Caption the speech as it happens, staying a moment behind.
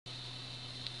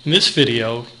In this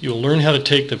video, you will learn how to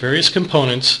take the various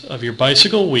components of your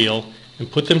bicycle wheel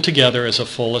and put them together as a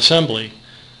full assembly.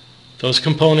 Those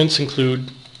components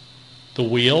include the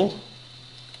wheel,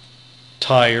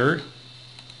 tire,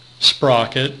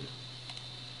 sprocket,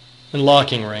 and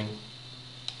locking ring.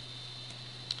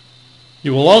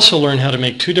 You will also learn how to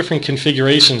make two different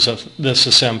configurations of this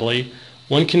assembly.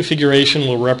 One configuration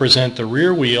will represent the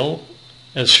rear wheel,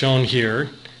 as shown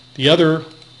here. The other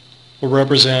will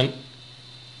represent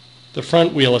the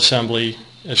front wheel assembly,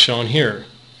 as shown here.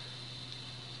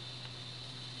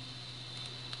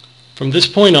 From this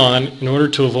point on, in order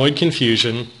to avoid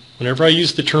confusion, whenever I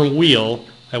use the term wheel,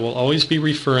 I will always be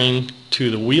referring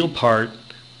to the wheel part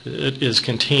that is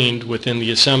contained within the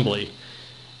assembly.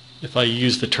 If I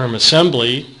use the term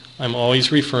assembly, I'm always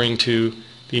referring to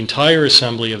the entire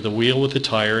assembly of the wheel with the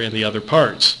tire and the other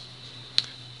parts.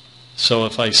 So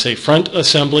if I say front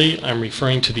assembly, I'm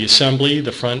referring to the assembly,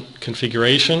 the front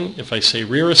configuration. If I say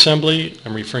rear assembly,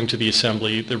 I'm referring to the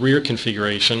assembly, the rear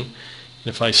configuration. And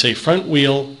if I say front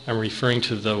wheel, I'm referring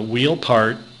to the wheel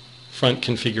part, front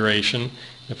configuration.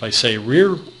 If I say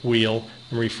rear wheel,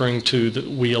 I'm referring to the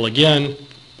wheel again,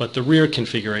 but the rear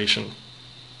configuration.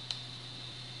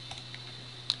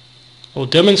 I will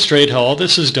demonstrate how all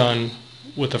this is done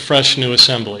with a fresh new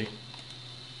assembly.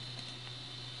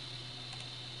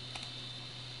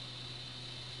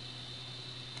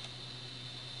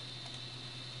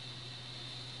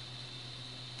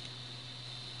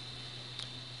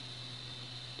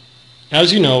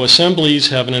 As you know, assemblies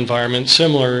have an environment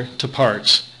similar to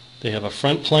parts. They have a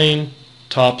front plane,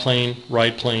 top plane,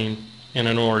 right plane, and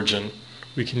an origin.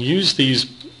 We can use these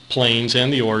planes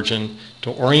and the origin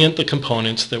to orient the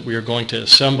components that we are going to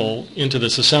assemble into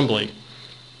this assembly.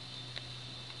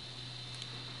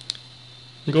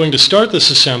 I'm going to start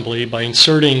this assembly by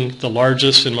inserting the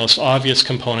largest and most obvious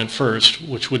component first,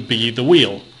 which would be the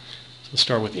wheel. So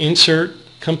start with Insert,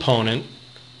 Component,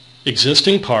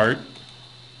 Existing Part.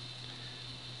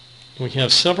 We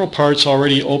have several parts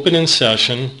already open in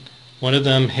session. One of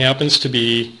them happens to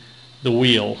be the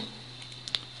wheel.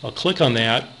 I'll click on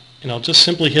that and I'll just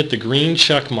simply hit the green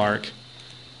check mark.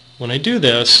 When I do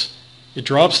this, it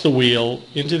drops the wheel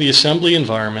into the assembly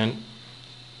environment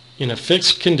in a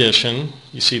fixed condition.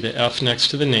 You see the F next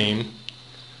to the name,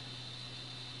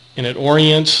 and it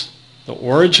orients the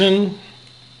origin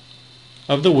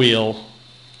of the wheel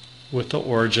with the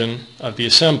origin of the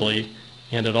assembly,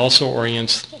 and it also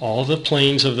orients all the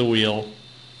planes of the wheel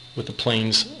with the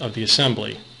planes of the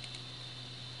assembly.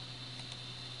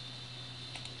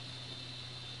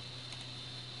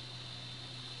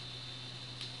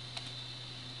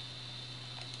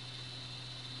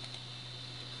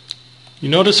 You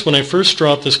notice when I first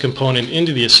dropped this component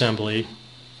into the assembly,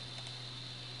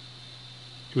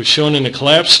 it was shown in a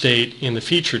collapsed state in the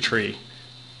feature tree.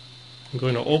 I'm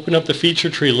going to open up the feature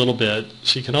tree a little bit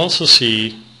so you can also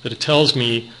see that it tells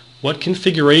me what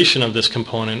configuration of this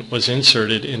component was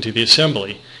inserted into the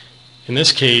assembly. In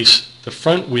this case, the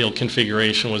front wheel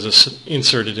configuration was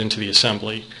inserted into the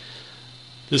assembly.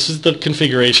 This is the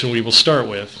configuration we will start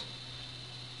with.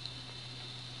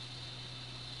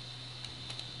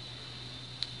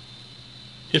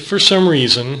 If for some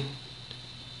reason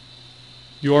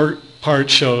your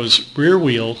part shows rear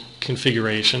wheel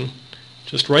configuration,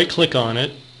 just right click on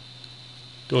it,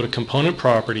 go to Component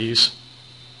Properties.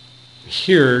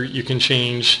 Here you can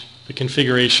change the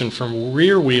configuration from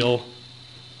rear wheel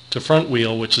to front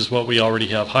wheel, which is what we already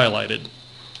have highlighted.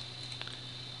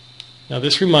 Now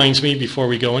this reminds me, before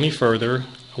we go any further,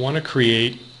 I want to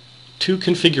create two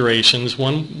configurations,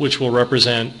 one which will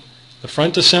represent the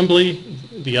front assembly,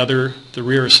 the other the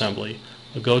rear assembly.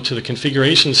 I'll go to the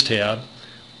Configurations tab.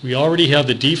 We already have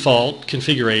the default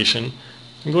configuration.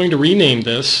 I'm going to rename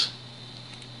this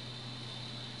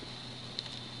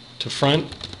to front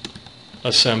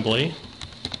assembly.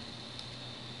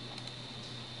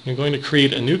 I'm going to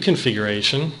create a new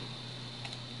configuration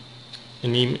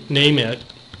and name it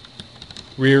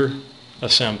rear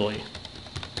assembly.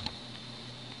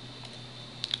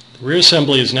 The rear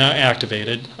assembly is now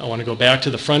activated. I want to go back to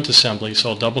the front assembly,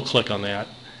 so I'll double click on that.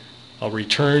 I'll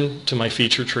return to my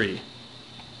feature tree.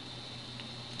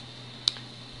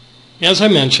 As I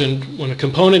mentioned, when a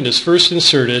component is first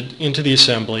inserted into the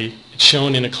assembly, it's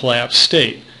shown in a collapsed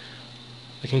state.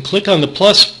 I can click on the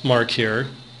plus mark here,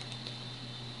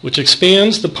 which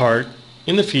expands the part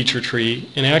in the feature tree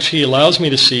and actually allows me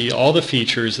to see all the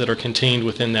features that are contained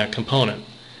within that component.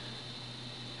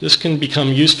 This can become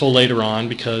useful later on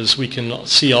because we can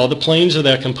see all the planes of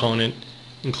that component,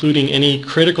 including any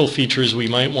critical features we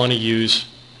might want to use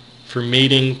for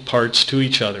mating parts to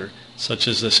each other, such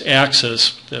as this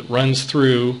axis that runs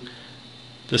through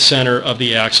the center of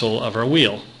the axle of our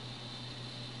wheel.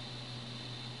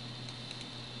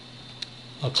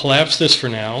 I'll collapse this for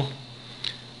now.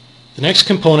 The next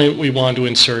component we want to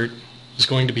insert is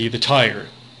going to be the tire.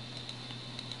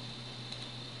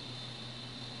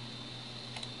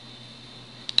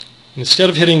 Instead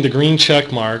of hitting the green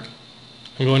check mark,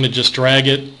 I'm going to just drag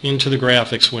it into the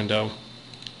graphics window.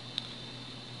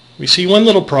 We see one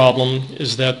little problem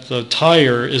is that the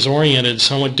tire is oriented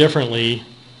somewhat differently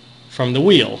from the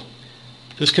wheel.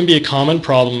 This can be a common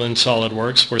problem in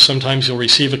Solidworks, where sometimes you'll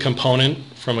receive a component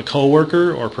from a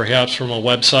coworker or perhaps from a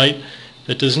website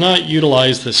that does not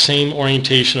utilize the same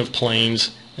orientation of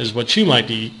planes as what you might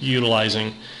be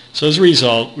utilizing. So as a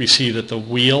result, we see that the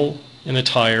wheel and the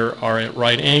tire are at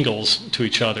right angles to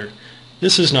each other.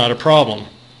 This is not a problem.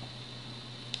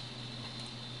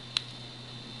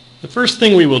 The first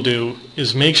thing we will do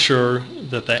is make sure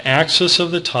that the axis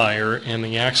of the tire and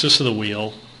the axis of the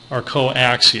wheel are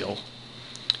coaxial.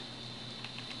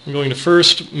 I'm going to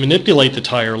first manipulate the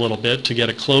tire a little bit to get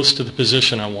it close to the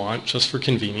position I want, just for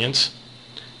convenience.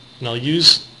 And I'll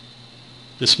use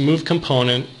this move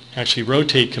component, actually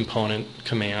rotate component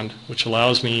command, which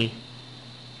allows me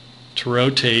to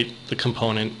rotate the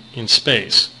component in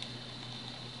space.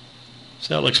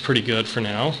 So that looks pretty good for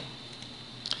now.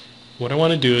 What I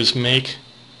want to do is make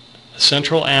the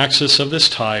central axis of this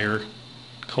tire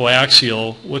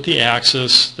coaxial with the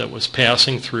axis that was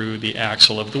passing through the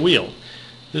axle of the wheel.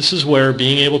 This is where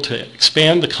being able to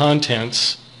expand the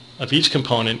contents of each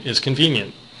component is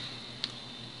convenient.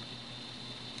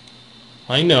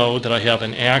 I know that I have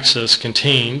an axis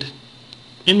contained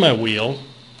in my wheel,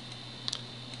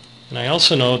 and I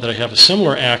also know that I have a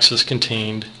similar axis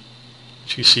contained,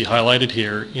 which you see highlighted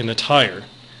here, in the tire.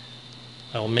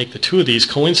 I will make the two of these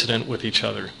coincident with each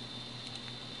other.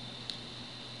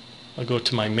 I'll go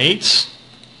to my mates,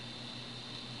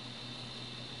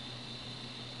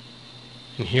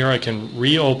 and here I can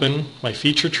reopen my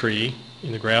feature tree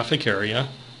in the graphic area.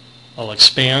 I'll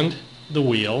expand the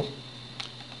wheel.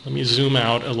 Let me zoom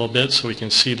out a little bit so we can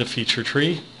see the feature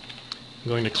tree. I'm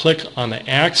going to click on the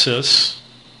axis.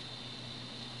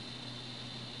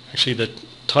 Actually, the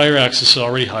tire axis is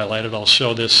already highlighted. I'll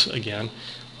show this again.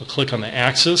 I'll click on the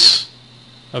axis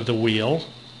of the wheel,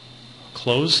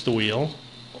 close the wheel,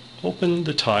 open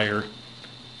the tire,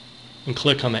 and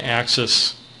click on the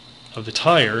axis of the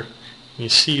tire. And you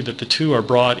see that the two are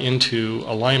brought into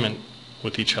alignment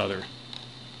with each other.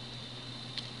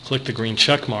 Click the green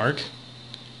check mark,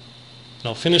 and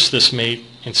I'll finish this mate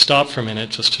and stop for a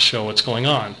minute just to show what's going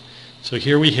on. So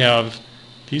here we have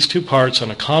these two parts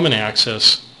on a common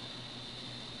axis,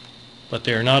 but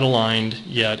they are not aligned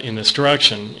yet in this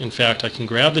direction. In fact, I can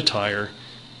grab the tire,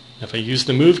 and if I use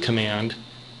the move command,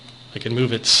 I can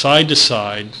move it side to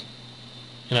side,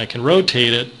 and I can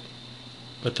rotate it,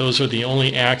 but those are the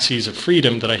only axes of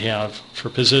freedom that I have for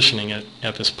positioning it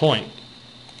at this point.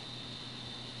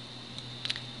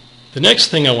 The next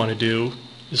thing I want to do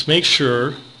is make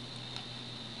sure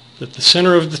that the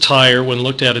center of the tire, when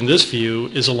looked at in this view,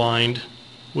 is aligned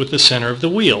with the center of the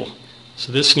wheel.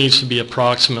 So this needs to be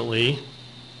approximately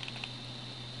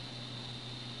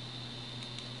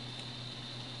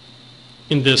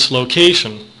in this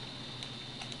location.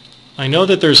 I know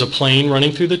that there's a plane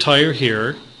running through the tire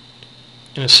here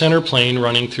and a center plane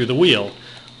running through the wheel.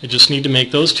 I just need to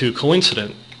make those two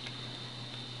coincident.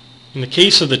 In the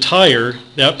case of the tire,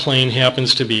 that plane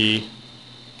happens to be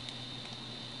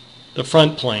the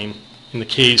front plane. In the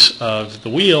case of the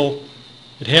wheel,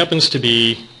 it happens to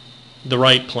be the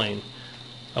right plane.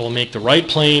 I will make the right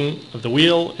plane of the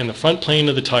wheel and the front plane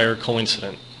of the tire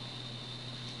coincident.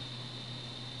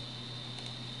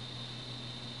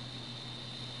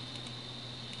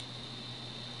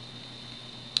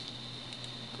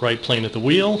 Right plane of the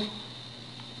wheel,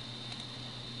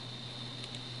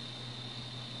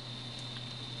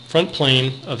 front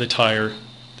plane of the tire,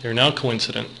 they are now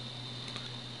coincident.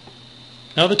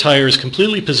 Now the tire is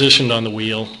completely positioned on the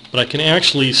wheel, but I can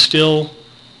actually still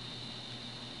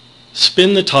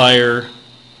spin the tire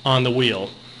on the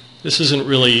wheel. This isn't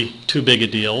really too big a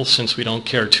deal since we don't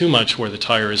care too much where the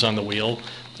tire is on the wheel.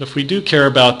 But if we do care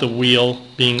about the wheel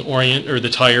being oriented, or the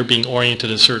tire being oriented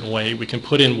a certain way, we can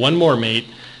put in one more mate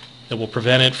that will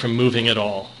prevent it from moving at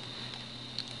all.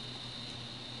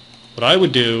 What I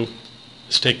would do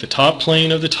is take the top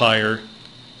plane of the tire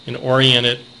and orient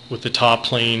it with the top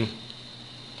plane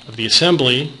of the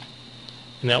assembly,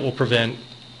 and that will prevent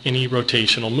any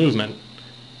rotational movement.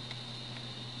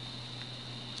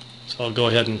 So I'll go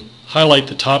ahead and highlight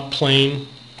the top plane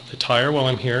of the tire while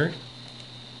I'm here.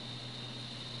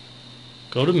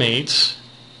 Go to Mates,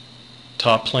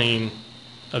 top plane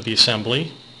of the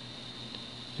assembly.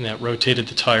 and that rotated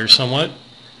the tire somewhat.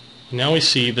 Now we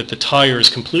see that the tire is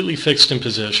completely fixed in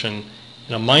position,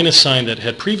 and a minus sign that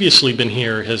had previously been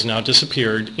here has now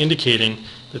disappeared, indicating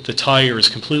that the tire is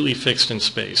completely fixed in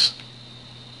space.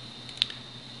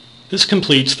 This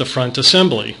completes the front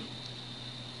assembly.